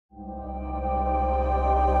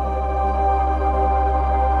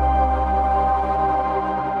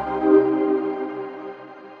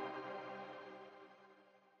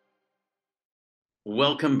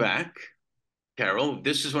welcome back, Carol.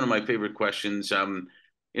 This is one of my favorite questions.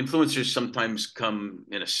 Influencers sometimes come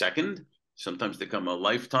in a second, sometimes they come a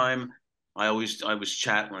lifetime. I was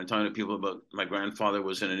chat when I'm talking to people about my grandfather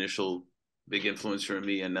was an initial big influencer in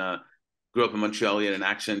me, and grew up in Montreal. He had an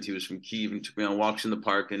accent. He was from Kiev and took me on walks in the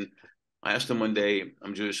park. And I asked him one day,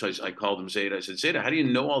 I'm Jewish, so I called him Zeta. I said, Zeta, how do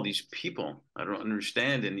you know all these people? I don't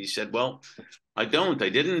understand. And he said, well, I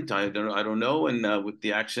didn't, I don't know. And with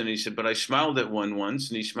the accent, he said, but I smiled at one once,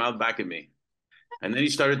 and he smiled back at me. And then he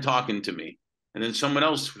started talking to me. And then someone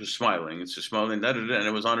else was smiling. It's a smiling, and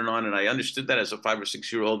it was on and on. And I understood that as a 5 or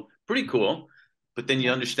 6 year old, pretty cool. But then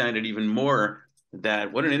you understand it even more,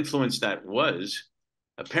 that what an influence that was,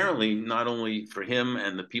 apparently not only for him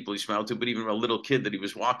and the people he smiled to, but even a little kid that he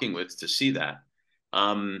was walking with to see that.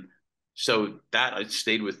 Um, so that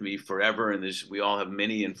stayed with me forever. And we all have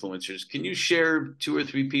many influencers. Can you share two or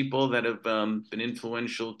three people that have been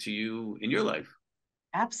influential to you in your life?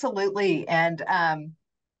 Absolutely. And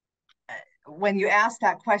when you ask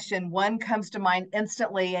that question, one comes to mind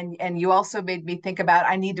instantly. And you also made me think about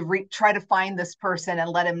I need to try to find this person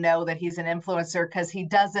and let him know that he's an influencer because he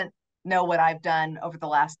doesn't know what I've done over the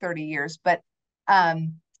last 30 years. But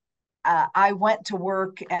um, I went to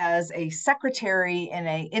work as a secretary in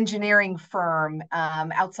an engineering firm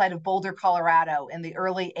outside of Boulder, Colorado in the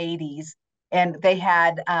early 80s. And they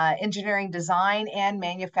had engineering design and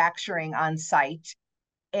manufacturing on site,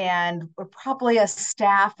 and we're probably a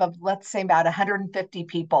staff of, let's say, about 150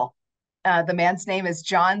 people. The man's name is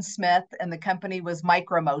John Smith, and the company was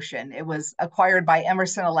Micromotion. It was acquired by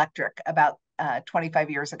Emerson Electric about 25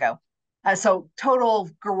 years ago. So total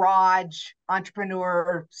garage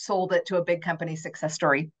entrepreneur, sold it to a big company success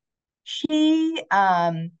story. He,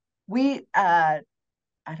 we, I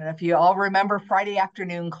don't know if you all remember Friday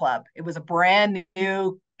Afternoon Club. It was a brand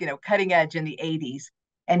new, cutting edge in the 80s.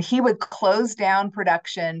 And he would close down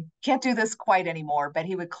production. Can't do this quite anymore, but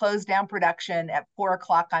he would close down production at 4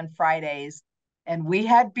 o'clock on Fridays. And we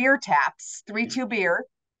had beer taps, 3-2 beer.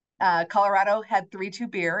 Colorado had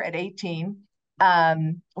 3-2 beer at 18.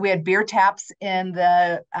 We had beer taps in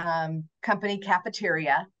the company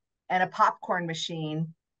cafeteria and a popcorn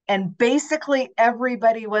machine. And basically,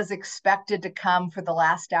 everybody was expected to come for the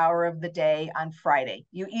last hour of the day on Friday.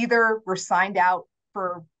 You either were signed out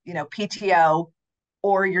for, PTO,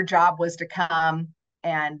 or your job was to come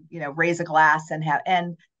and, raise a glass and have.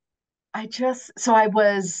 And I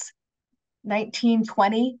was 19,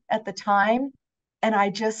 20 at the time. And I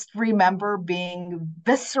just remember being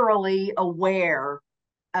viscerally aware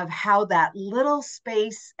of how that little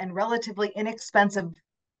space and relatively inexpensive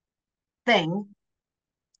thing,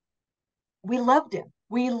 we loved him.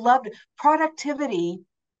 We loved it. Productivity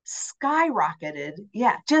skyrocketed.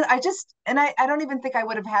 Yeah. I don't even think I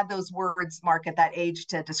would have had those words, Mark, at that age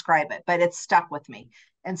to describe it, but it stuck with me.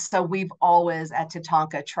 And so we've always at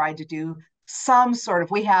Tatanka tried to do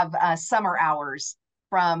we have summer hours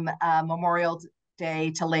from Memorial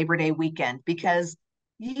Day to Labor Day weekend, because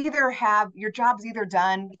you either have your job's either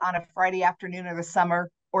done on a Friday afternoon of the summer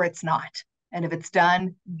or it's not. And if it's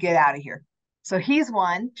done, get out of here. So he's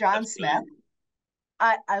one, John That's Smith.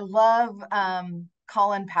 brilliant. I love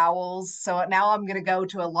Colin Powell's. So now I'm going to go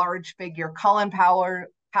to a large figure.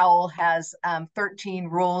 Powell has 13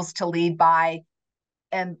 rules to lead by.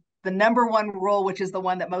 And the number one rule, which is the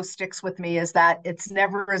one that most sticks with me, is that it's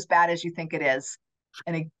never as bad as you think it is.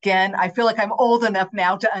 And again, I feel like I'm old enough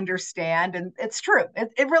now to understand. And it's true.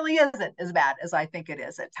 It really isn't as bad as I think it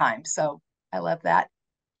is at times. So I love that.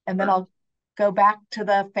 And then I'll go back to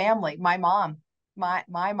the family. My mom. My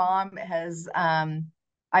mom has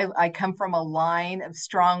I come from a line of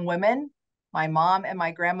strong women. My mom and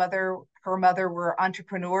my grandmother, her mother, were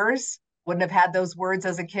entrepreneurs. Wouldn't have had those words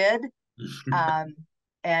as a kid. Um,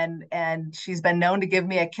 and she's been known to give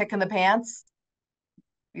me a kick in the pants,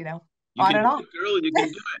 you know, You on can and do off. it, girl. You can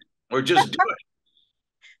do it, or just do it.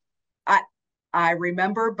 I I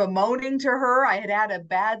remember bemoaning to her I had a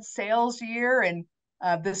bad sales year, and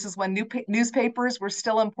this is when newspapers were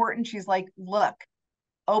still important. She's like, "Look,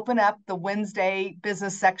 open up the Wednesday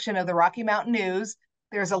business section of the Rocky Mountain News.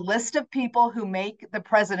 There's a list of people who make the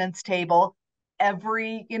president's table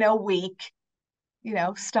every, week.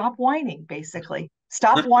 Stop whining, basically.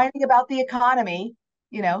 Stop whining about the economy,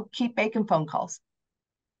 keep making phone calls."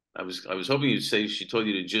 I was hoping you'd say she told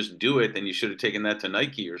you to just do it, and you should have taken that to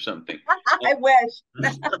Nike or something. I wish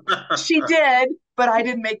she did, but I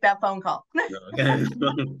didn't make that phone call. Okay.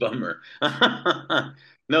 Bummer.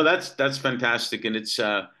 No, that's fantastic, and it's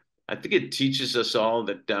I think it teaches us all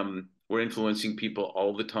that we're influencing people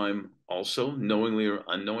all the time, also knowingly or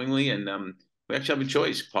unknowingly, and we actually have a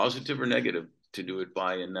choice, positive or negative, to do it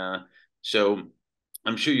by. And so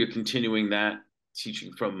I'm sure you're continuing that,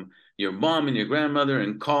 teaching from your mom and your grandmother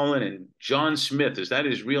and Colin and John Smith. Is that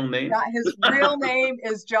his real name? His real name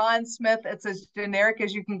is John Smith. It's as generic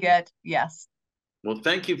as you can get. Yes. Well,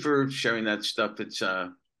 thank you for sharing that stuff. It's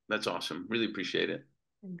that's awesome. Really appreciate it.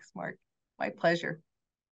 Thanks, Mark. My pleasure.